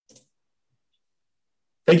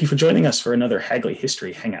Thank you for joining us for another Hagley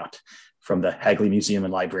History Hangout from the Hagley Museum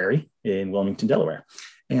and Library in Wilmington, Delaware,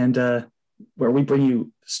 and where we bring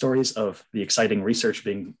you stories of the exciting research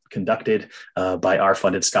being conducted by our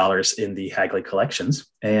funded scholars in the Hagley collections.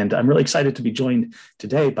 And I'm really excited to be joined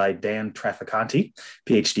today by Dan Traficante,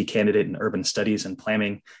 PhD candidate in urban studies and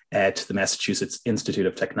planning at the Massachusetts Institute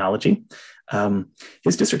of Technology.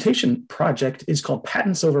 His dissertation project is called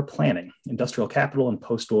Patents Over Planning, Industrial Capital and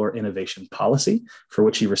Post-War Innovation Policy, for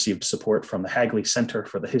which he received support from the Hagley Center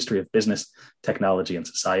for the History of Business, Technology, and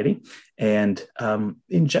Society. And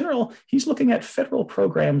in general, he's looking at federal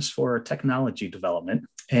programs for technology development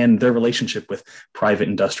and their relationship with private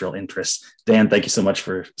industrial interests. Dan, thank you so much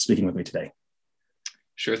for speaking with me today.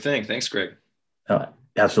 Sure thing. Thanks, Greg.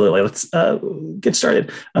 Absolutely. Let's get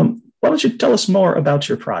started. Why don't you tell us more about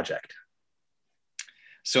your project?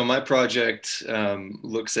 So my project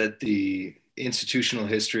looks at the institutional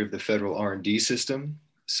history of the federal R&D system.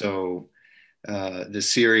 So the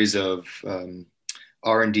series of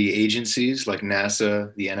R&D agencies like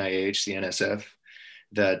NASA, the NIH, the NSF,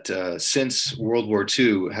 that since World War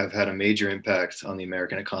II have had a major impact on the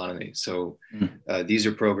American economy. So these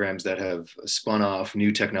are programs that have spun off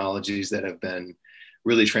new technologies that have been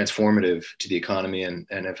really transformative to the economy and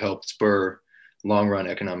have helped spur long-run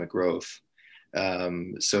economic growth.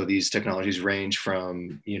 So these technologies range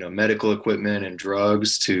from, medical equipment and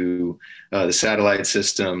drugs to the satellite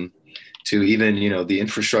system to even, the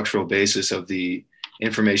infrastructural basis of the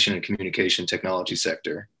information and communication technology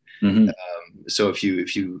sector. So if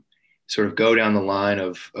you sort of go down the line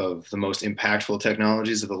of the most impactful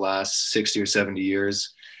technologies of the last 60 or 70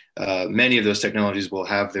 years, many of those technologies will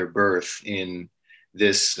have their birth in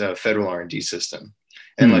this federal R&D system.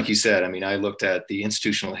 And like you said, I looked at the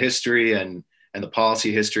institutional history and the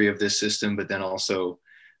policy history of this system, but then also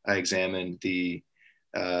I examined the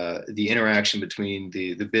interaction between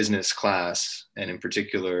the business class and in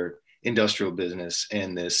particular industrial business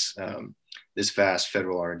and this vast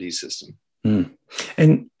federal R&D system.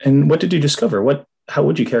 And what did you discover? How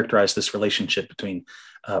would you characterize this relationship between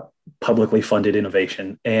publicly funded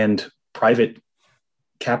innovation and private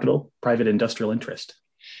capital, private industrial interest?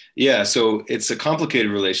 Yeah, so it's a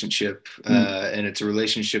complicated relationship, and it's a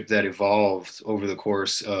relationship that evolved over the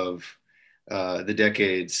course of the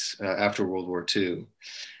decades after World War II.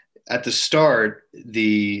 At the start,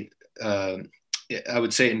 I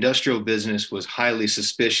would say industrial business was highly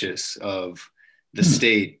suspicious of the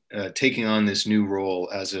state taking on this new role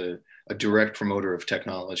as a direct promoter of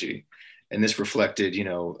technology. And this reflected,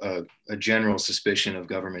 a general suspicion of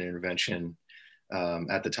government intervention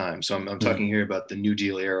at the time. So I'm talking here about the New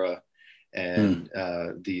Deal era and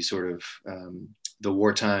the sort of the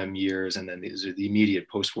wartime years, and then the immediate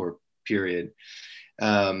post-war period.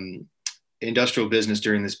 Industrial business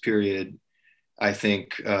during this period, I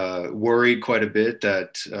think, worried quite a bit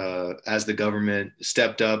that as the government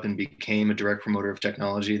stepped up and became a direct promoter of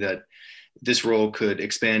technology, that this role could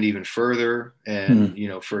expand even further and,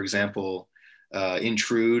 for example,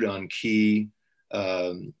 intrude on key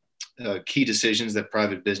decisions that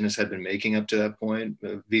private business had been making up to that point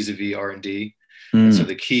vis-a-vis R&D. And so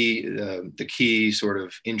the key sort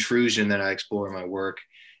of intrusion that I explore in my work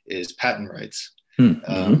is patent rights.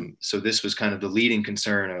 So this was kind of the leading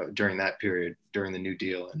concern during that period, during the New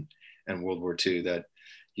Deal and World War II, that,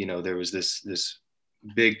 there was this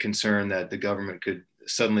big concern that the government could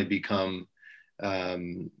suddenly become,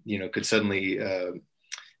 could suddenly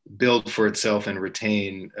build for itself and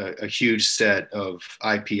retain a huge set of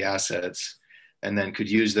IP assets, and then could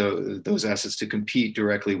use those assets to compete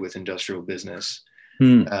directly with industrial business.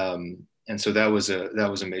 And so that was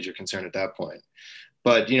a major concern at that point.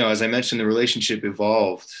 But, as I mentioned, the relationship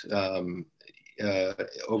evolved over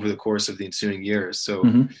the course of the ensuing years. So,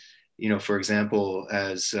 for example,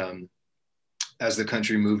 as the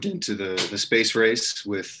country moved into the space race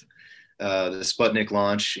with the Sputnik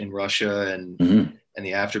launch in Russia and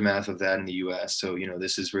the aftermath of that in the US. So,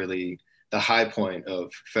 this is really the high point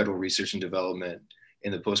of federal research and development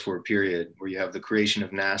in the post-war period, where you have the creation of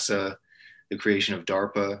NASA, the creation of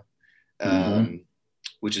DARPA,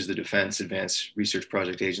 which is the Defense Advanced Research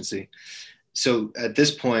Project Agency. So at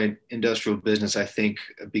this point, industrial business, I think,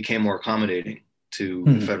 became more accommodating to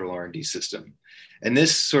the federal R&D system. And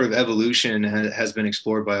this sort of evolution has been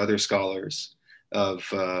explored by other scholars of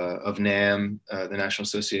NAM, the National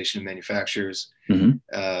Association of Manufacturers, who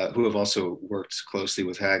have also worked closely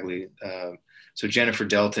with Hagley. So Jennifer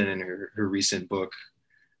Delton, in her recent book,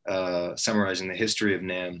 summarizing the history of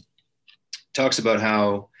NAM, talks about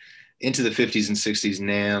how into the 50s and 60s,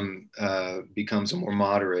 NAM becomes a more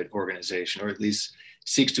moderate organization, or at least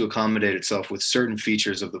seeks to accommodate itself with certain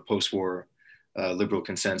features of the post-war liberal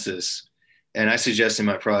consensus. And I suggest in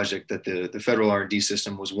my project that the federal R&D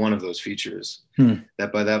system was one of those features.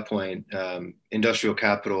 That by that point, industrial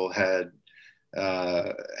capital had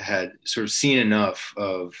sort of seen enough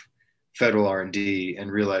of federal R&D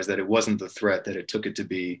and realized that it wasn't the threat that it took it to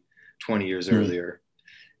be 20 years earlier.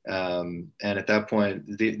 And at that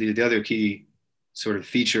point, the other key sort of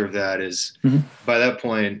feature of that is by that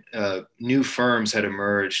point, new firms had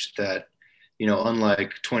emerged that,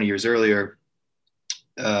 unlike 20 years earlier,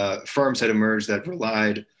 firms had emerged that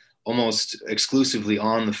relied almost exclusively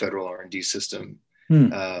on the federal R&D system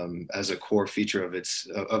as a core feature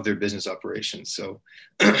of their business operations. So,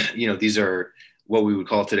 these are what we would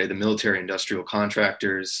call today the military industrial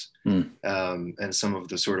contractors, and some of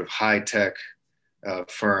the sort of high-tech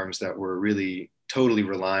firms that were really totally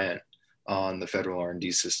reliant on the federal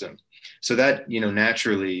R&D system. So that,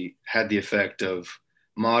 naturally had the effect of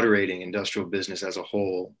moderating industrial business as a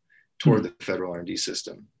whole toward the federal R&D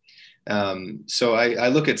system. So I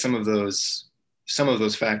look at some of those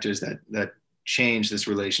factors that changed this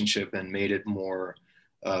relationship and made it more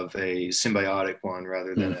of a symbiotic one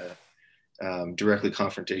rather than a directly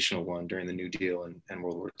confrontational one during the New Deal and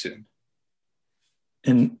World War II.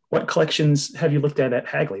 And what collections have you looked at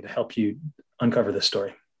Hagley to help you uncover this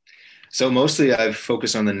story? So mostly I've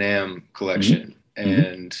focused on the NAM collection,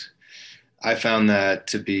 and I found that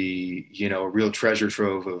to be, a real treasure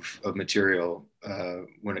trove of material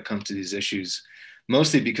when it comes to these issues,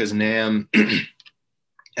 mostly because NAM,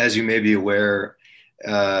 as you may be aware,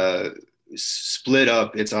 split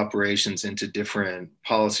up its operations into different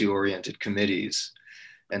policy-oriented committees.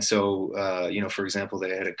 And so, for example,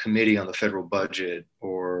 they had a committee on the federal budget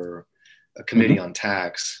or a committee on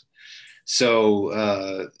tax.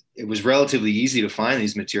 So it was relatively easy to find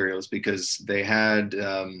these materials because they had,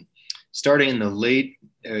 starting in the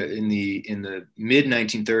mid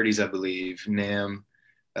 1930s, I believe, NAM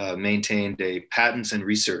maintained a patents and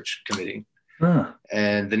research committee.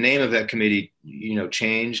 And the name of that committee,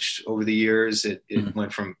 changed over the years. It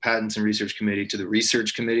went from Patents and Research Committee to the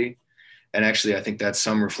Research Committee. And actually, I think that's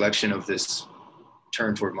some reflection of this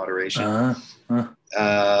turn toward moderation.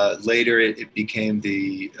 Later, it became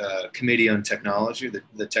the Committee on Technology,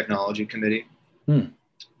 the Technology Committee.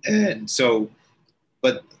 And so,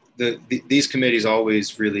 but these committees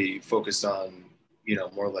always really focused on,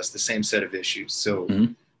 more or less the same set of issues. So,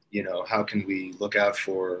 how can we look out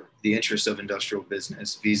for the interests of industrial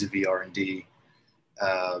business vis-a-vis R&D?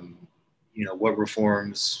 What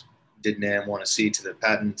reforms did NAM want to see to the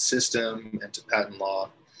patent system and to patent law?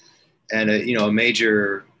 And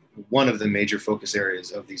one of the major focus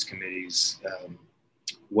areas of these committees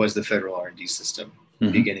was the federal R&D system,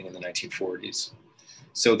 beginning in the 1940s.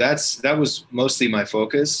 So that was mostly my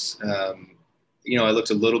focus. I looked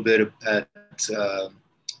a little bit at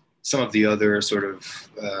some of the other sort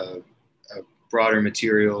of broader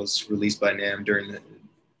materials released by NAM during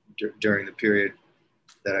the period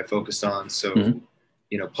that I focused on. So,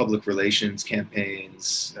 public relations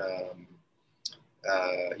campaigns,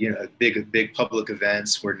 big public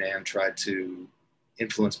events where NAM tried to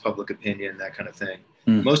influence public opinion, that kind of thing.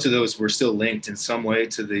 Most of those were still linked in some way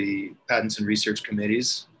to the patents and research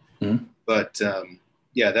committees. But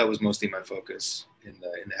that was mostly my focus in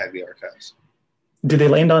the Hagley archives. Did they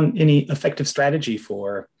land on any effective strategy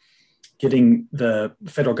for getting the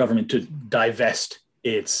federal government to divest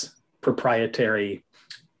its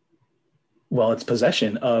its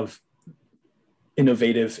possession of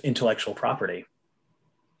innovative intellectual property?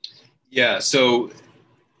 Yeah, so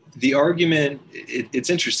the argument, it's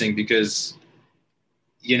interesting because,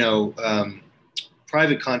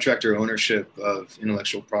 private contractor ownership of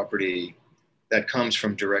intellectual property that comes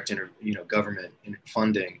from direct government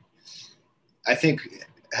funding, I think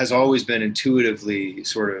has always been intuitively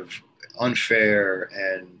sort of unfair,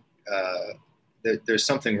 and there's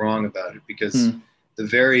something wrong about it because the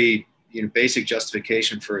very basic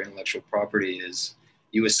justification for intellectual property is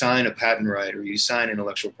you assign a patent right or you assign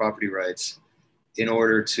intellectual property rights in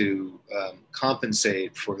order to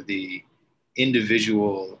compensate for the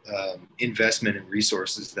individual investment in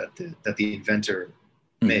resources that the inventor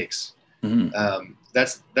makes.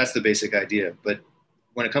 That's the basic idea. But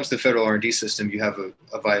when it comes to the federal R&D system, you have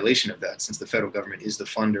a violation of that since the federal government is the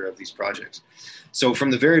funder of these projects. So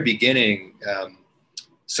from the very beginning,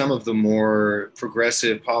 some of the more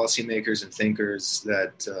progressive policymakers and thinkers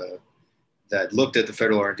that looked at the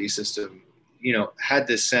federal R&D system, had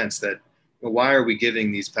this sense that, why are we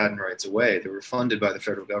giving these patent rights away? They were funded by the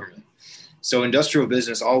federal government. So industrial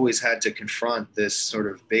business always had to confront this sort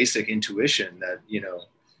of basic intuition that,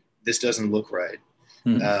 this doesn't look right.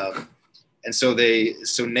 And so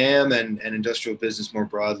NAM and industrial business more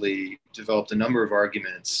broadly developed a number of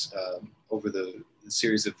arguments over the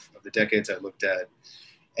series of the decades I looked at.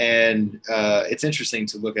 And it's interesting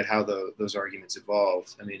to look at how those arguments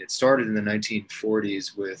evolved. I mean, it started in the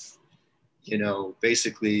 1940s with,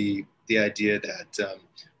 basically the idea that,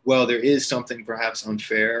 well, there is something perhaps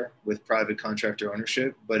unfair with private contractor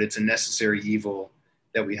ownership, but it's a necessary evil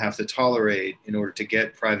that we have to tolerate in order to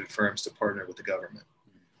get private firms to partner with the government.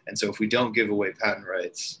 And so if we don't give away patent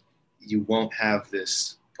rights, you won't have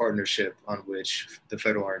this partnership on which the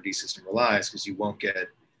federal R&D system relies, because you won't get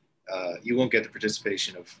the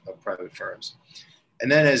participation of private firms.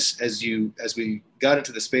 And then as we got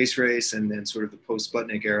into the space race and then sort of the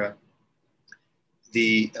post-Sputnik era,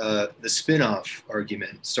 the spin-off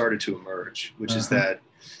argument started to emerge, which is that,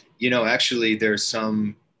 actually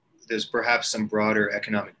there's perhaps some broader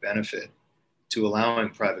economic benefit to allowing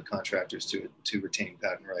private contractors to retain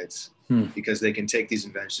patent rights, because they can take these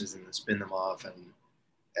inventions and then spin them off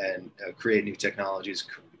and create new technologies,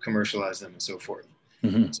 commercialize them, and so forth.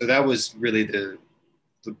 Mm-hmm. So that was really the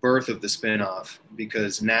birth of the spin-off,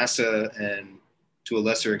 because NASA and to a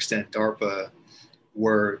lesser extent DARPA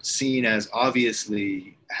were seen as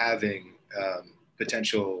obviously having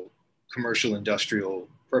potential commercial industrial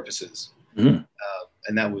purposes. Mm-hmm.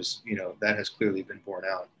 And that was, that has clearly been borne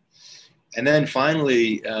out. And then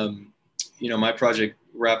finally, my project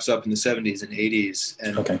wraps up in the 70s and 80s.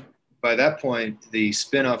 And by that point, the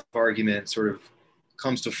spin-off argument sort of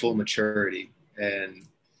comes to full maturity. And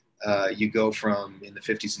you go from, in the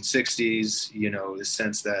 50s and 60s, the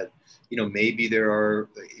sense that, maybe there are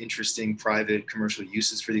interesting private commercial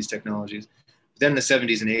uses for these technologies. But then in the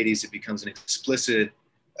 70s and 80s, it becomes an explicit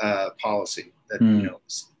policy that,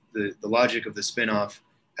 the logic of the spin-off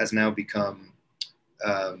has now become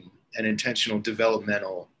an intentional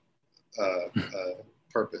developmental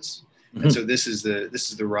purpose. Mm-hmm. And so this is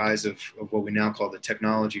the rise of what we now call the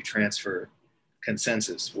technology transfer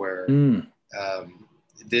consensus, where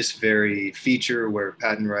this very feature where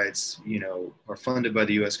patent rights, are funded by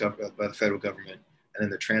the U.S. government, by the federal government, and then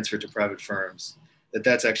they're transferred to private firms,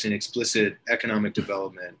 that's actually an explicit economic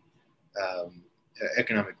development,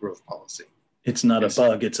 economic growth policy. It's not a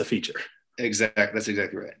bug, it's a feature. Exactly. That's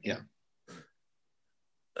exactly right. Yeah.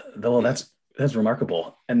 Well, that's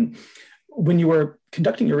remarkable. And when you were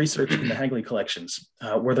conducting your research in the Hagley collections,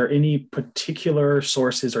 were there any particular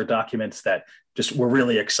sources or documents that just were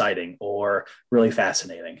really exciting or really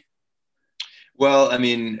fascinating? Well, I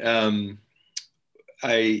mean, one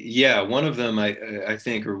of them, I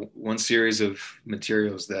think, or one series of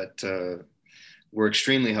materials that were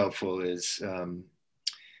extremely helpful is,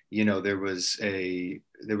 there was a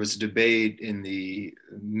debate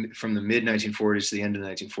from the mid 1940s to the end of the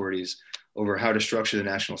 1940s over how to structure the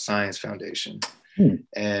National Science Foundation.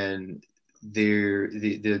 And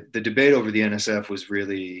the debate over the NSF was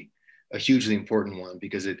really a hugely important one,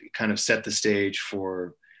 because it kind of set the stage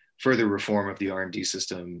for further reform of the R&D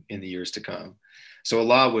system in the years to come. So a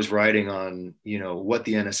lot was writing on, what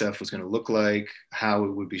the NSF was going to look like, how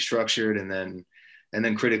it would be structured, and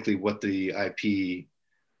then critically what the IP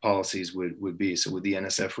policies would be. So would the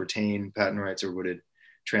NSF retain patent rights, or would it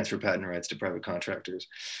transfer patent rights to private contractors?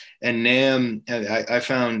 And NAM, I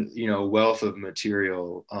found, a wealth of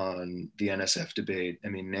material on the NSF debate. I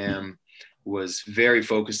mean, NAM was very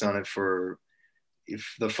focused on it for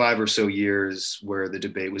the 5 or so years where the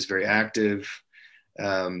debate was very active.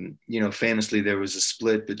 Famously, there was a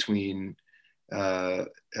split between a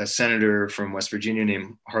senator from West Virginia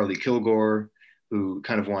named Harley Kilgore, who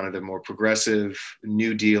kind of wanted a more progressive,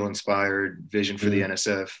 New Deal inspired vision for the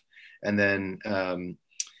NSF. And then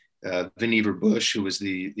Vannevar Bush, who was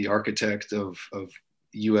the architect of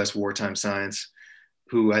US wartime science,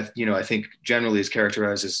 who I think generally is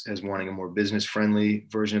characterized as wanting a more business friendly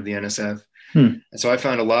version of the NSF. And so I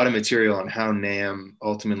found a lot of material on how NAM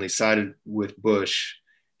ultimately sided with Bush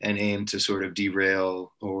and aimed to sort of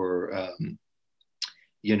derail or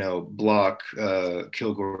block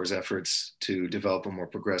Kilgore's efforts to develop a more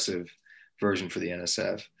progressive version for the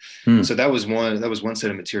NSF. So that was one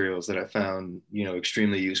set of materials that I found,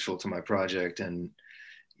 extremely useful to my project. And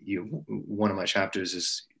one of my chapters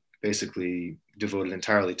is basically devoted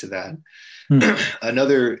entirely to that.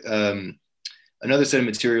 Another set of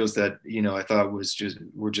materials that, I thought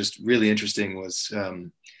were just really interesting was,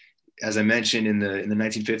 as I mentioned, in the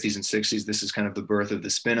 1950s and 60s, this is kind of the birth of the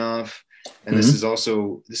spin-off. And this is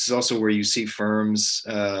also where you see firms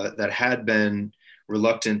that had been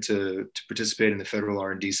reluctant to participate in the federal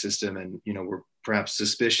R&D system and, were perhaps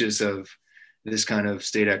suspicious of this kind of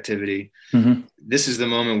state activity. This is the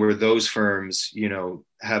moment where those firms,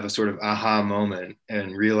 have a sort of aha moment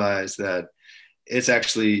and realize that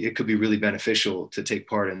it could be really beneficial to take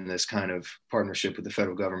part in this kind of partnership with the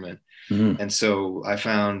federal government. Mm-hmm. And so I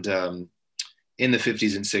found in the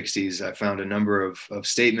 50s and 60s, I found a number of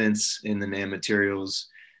statements in the NAM materials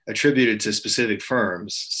attributed to specific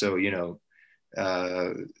firms. So,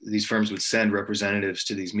 these firms would send representatives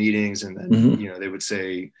to these meetings, and then, Mm-hmm. they would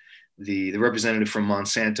say the representative from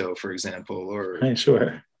Monsanto, for example, or Right,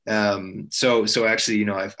 sure. so actually,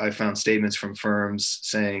 I found statements from firms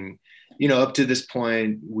saying, up to this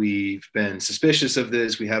point, we've been suspicious of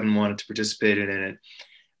this. We haven't wanted to participate in it,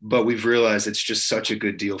 but we've realized it's just such a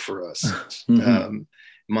good deal for us. Mm-hmm.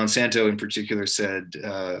 Monsanto in particular said,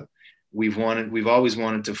 we've always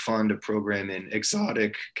wanted to fund a program in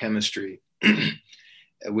exotic chemistry,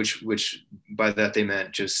 which by that they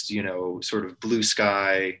meant just, sort of blue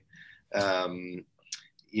sky, um,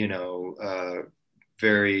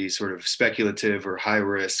 very sort of speculative or high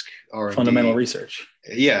risk R&D. Fundamental research.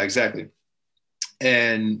 Yeah, exactly.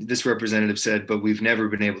 And this representative said, but we've never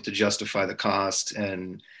been able to justify the cost,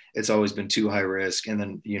 and it's always been too high risk. And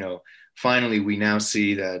then, finally, we now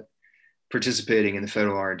see that participating in the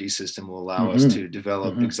federal R&D system will allow Mm-hmm. us to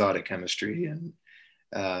develop Mm-hmm. exotic chemistry. And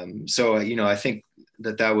so, I think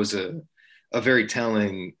that was a very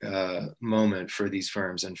telling moment for these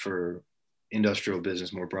firms and for industrial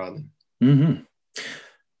business more broadly. Mm-hmm.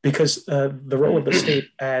 Because the role of the state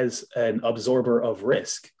as an absorber of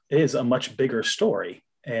risk is a much bigger story.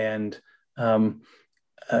 And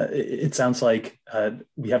it sounds like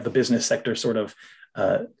we have the business sector sort of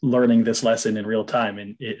learning this lesson in real time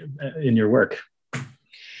in your work.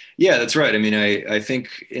 Yeah, that's right. I mean, I think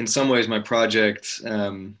in some ways my project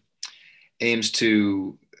aims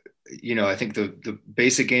to, I think the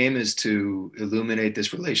basic aim is to illuminate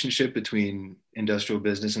this relationship between industrial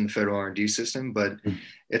business and the federal R&D system, but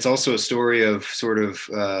it's also a story of sort of,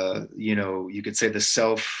 you could say the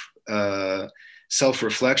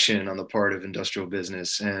self-reflection on the part of industrial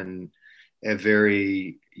business, and a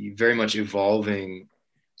very, very much evolving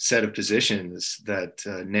set of positions that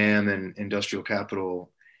NAM and industrial capital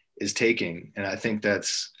is taking. And I think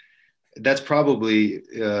that's probably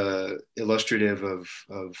illustrative of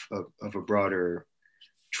a broader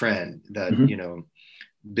trend that, Mm-hmm.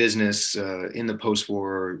 Business in the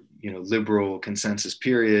post-war, liberal consensus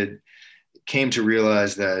period came to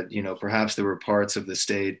realize that, perhaps there were parts of the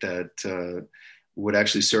state that would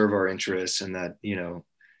actually serve our interests, and that,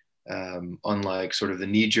 unlike sort of the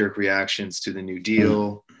knee-jerk reactions to the New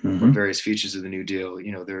Deal Mm-hmm. or various features of the New Deal,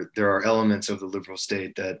 there are elements of the liberal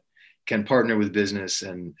state that can partner with business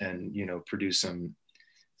and produce some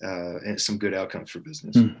good outcomes for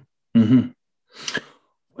business. Mm-hmm.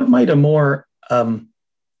 What might a more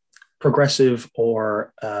progressive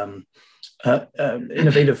or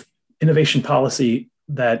innovation policy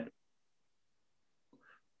that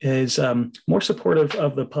is more supportive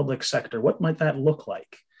of the public sector, what might that look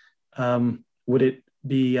like? Would it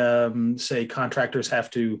be, say, contractors have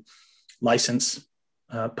to license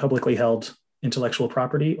publicly held intellectual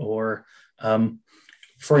property? Or,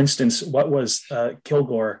 for instance, what was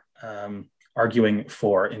Kilgore arguing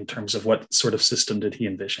for in terms of what sort of system did he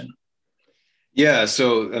envision? Yeah,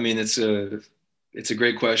 so I mean, it's a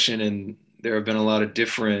great question, and there have been a lot of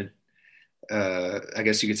different, I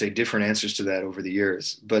guess you could say, different answers to that over the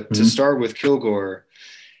years. But to start with Kilgore,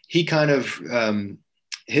 he kind of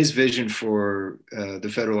his vision for the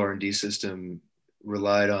federal R&D system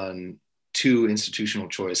relied on two institutional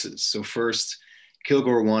choices. So first,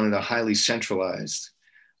 Kilgore wanted a highly centralized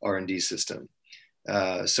R&D system.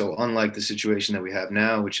 So unlike the situation that we have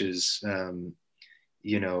now, which is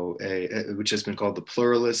which has been called the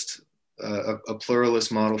pluralist, a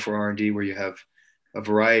pluralist model for R&D, where you have a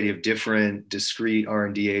variety of different discrete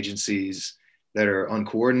R&D agencies that are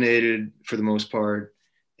uncoordinated for the most part,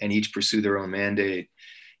 and each pursue their own mandate.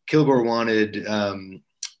 Kilgore wanted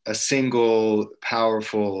a single,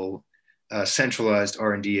 powerful, centralized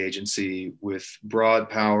R&D agency with broad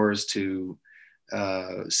powers to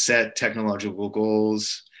set technological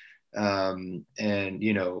goals, and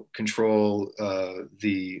control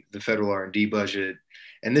the federal R&D budget.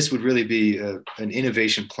 And this would really be an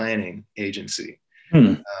innovation planning agency,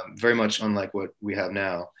 very much unlike what we have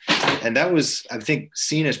now. And that was, I think,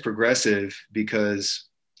 seen as progressive because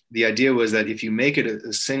the idea was that if you make it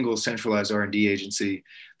a single centralized R&D agency,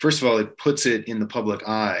 first of all, it puts it in the public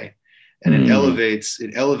eye, and it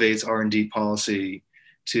elevates R&D policy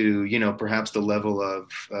to, perhaps the level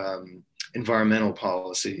of environmental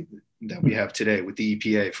policy that we have today with the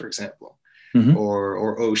EPA, for example,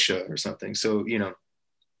 or OSHA or something. So,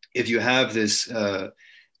 if you have this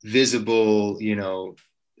visible,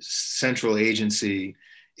 central agency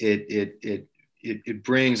it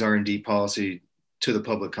brings R&D policy to the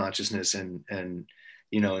public consciousness and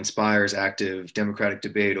inspires active democratic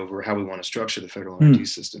debate over how we want to structure the federal R&D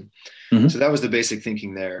system. Mm-hmm. So that was the basic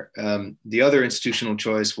thinking there. The other institutional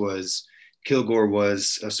choice was Kilgore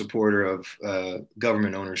was a supporter of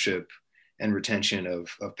government ownership and retention of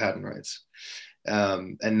patent rights.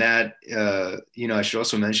 And that, I should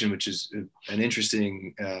also mention, which is an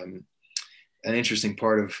interesting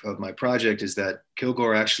part of my project, is that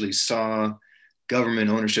Kilgore actually saw government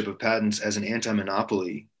ownership of patents as an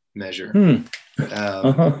anti-monopoly measure,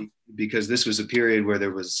 because this was a period where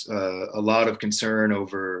there was a lot of concern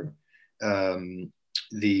over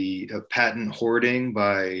the patent hoarding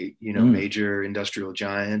by major industrial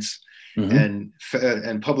giants. Mm-hmm.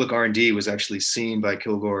 And public R&D was actually seen by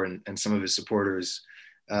Kilgore and some of his supporters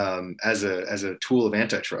as a tool of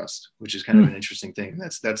antitrust, which is kind of an interesting thing.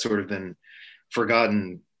 That's sort of been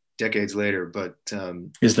forgotten decades later. But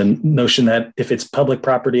is the notion that if it's public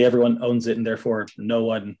property, everyone owns it, and therefore no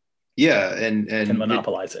one and can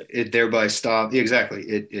monopolize it. It thereby stop exactly.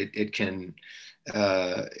 It can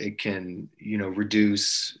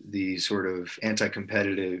reduce the sort of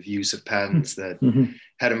anti-competitive use of patents that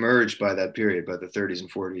had emerged by that period, by the 30s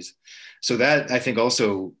and 40s. So that, I think,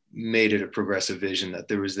 also made it a progressive vision, that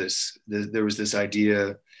there was this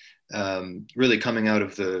idea really coming out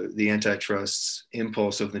of the antitrust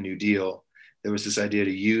impulse of the New Deal. There was this idea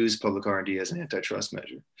to use public R&D as an antitrust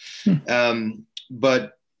measure.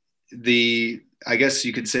 But I guess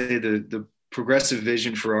you could say the progressive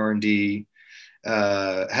vision for R&D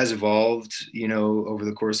has evolved, over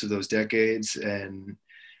the course of those decades. And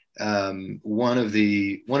one of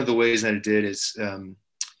the ways that it did is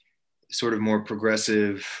sort of more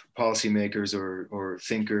progressive policymakers or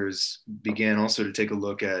thinkers began also to take a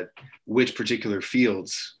look at which particular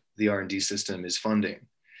fields the R&D system is funding.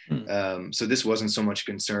 So this wasn't so much a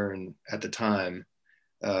concern at the time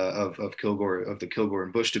of the Kilgore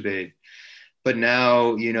and Bush debate, but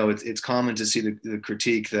now it's common to see the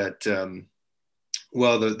critique that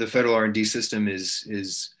the federal R&D system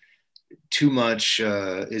is too much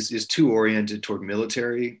is too oriented toward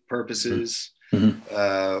military purposes,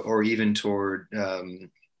 or even toward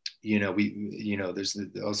there's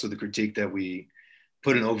also the critique that we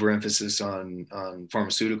put an overemphasis on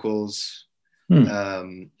pharmaceuticals.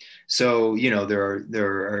 So there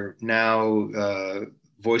are now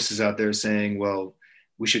voices out there saying, well,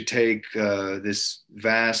 we should take this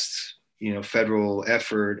vast federal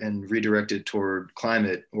effort and redirect it toward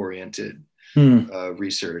climate-oriented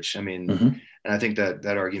research. I mean, and I think that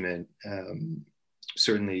argument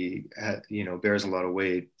certainly bears a lot of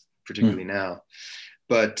weight, particularly now.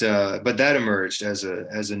 But that emerged as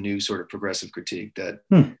a new sort of progressive critique that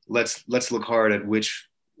let's look hard at which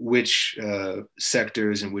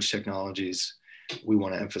sectors and which technologies we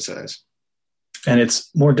want to emphasize. And it's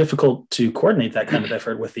more difficult to coordinate that kind of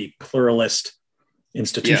effort with the pluralist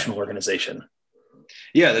institutional organization.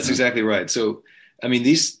 Yeah, that's exactly right. So, I mean,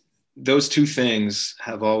 those two things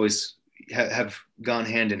have always have gone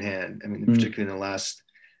hand in hand. I mean, particularly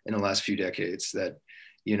in the last few decades. That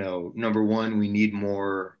number one, we need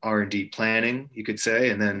more R&D planning, you could say,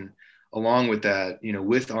 and then along with that,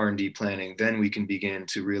 with R&D planning, then we can begin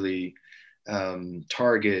to really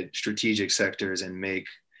target strategic sectors and make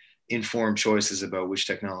informed choices about which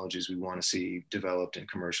technologies we want to see developed and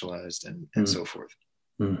commercialized and so forth.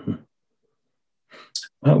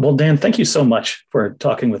 Well, Dan, thank you so much for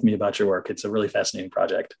talking with me about your work. It's a really fascinating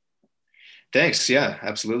project. Thanks. Yeah,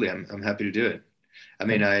 absolutely. I'm happy to do it. I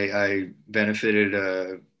mean, I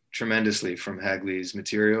benefited tremendously from Hagley's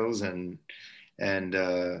materials and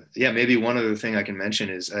maybe one other thing I can mention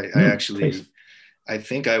is I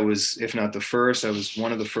think I was, if not the first, I was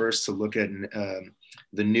one of the first to look at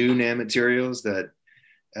the new NAM materials that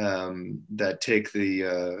take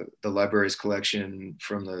the library's collection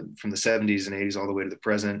from the 70s and 80s all the way to the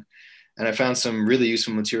present. And I found some really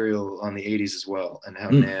useful material on the 80s as well, and how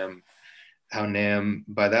NAM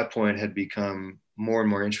by that point had become more and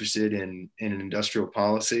more interested in industrial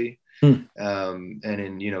policy and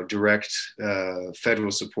in direct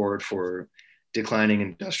federal support for declining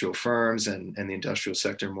industrial firms and the industrial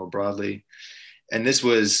sector more broadly. And this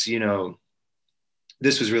was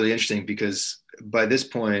really interesting because by this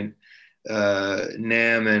point,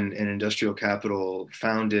 NAM and industrial capital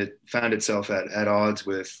found itself at odds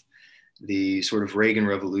with the sort of Reagan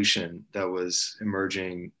revolution that was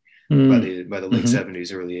emerging by the late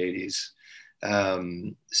 70s, early 80s.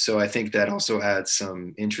 So I think that also adds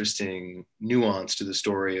some interesting nuance to the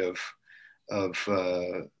story of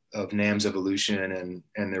NAM's evolution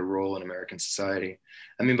and their role in American society.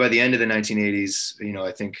 I mean, by the end of the 1980s,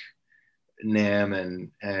 I think NAM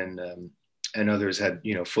and others had,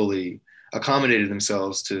 fully accommodated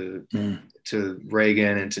themselves to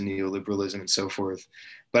Reagan and to neoliberalism and so forth.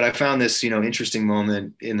 But I found this, interesting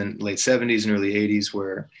moment in the late 70s and early 80s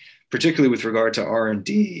where, particularly with regard to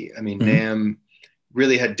R&D, I mean, NAM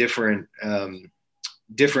really had different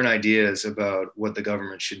ideas about what the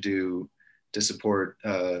government should do to support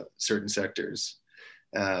certain sectors,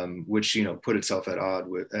 which put itself at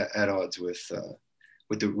odds with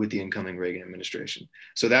the incoming Reagan administration.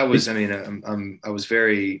 So that was, I mean, I was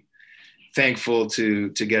very thankful to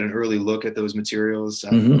get an early look at those materials.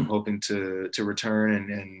 I'm hoping to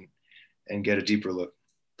return and get a deeper look.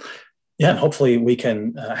 Yeah, and hopefully we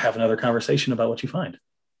can have another conversation about what you find.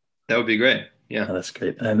 That would be great. Yeah, that's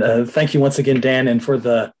great. And thank you once again, Dan. And for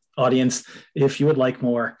the audience, if you would like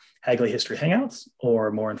more Hagley History Hangouts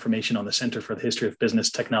or more information on the Center for the History of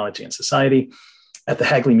Business, Technology, and Society at the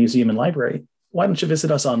Hagley Museum and Library, why don't you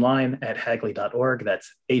visit us online at hagley.org.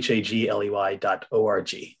 That's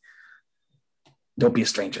hagley.org. Don't be a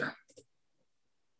stranger.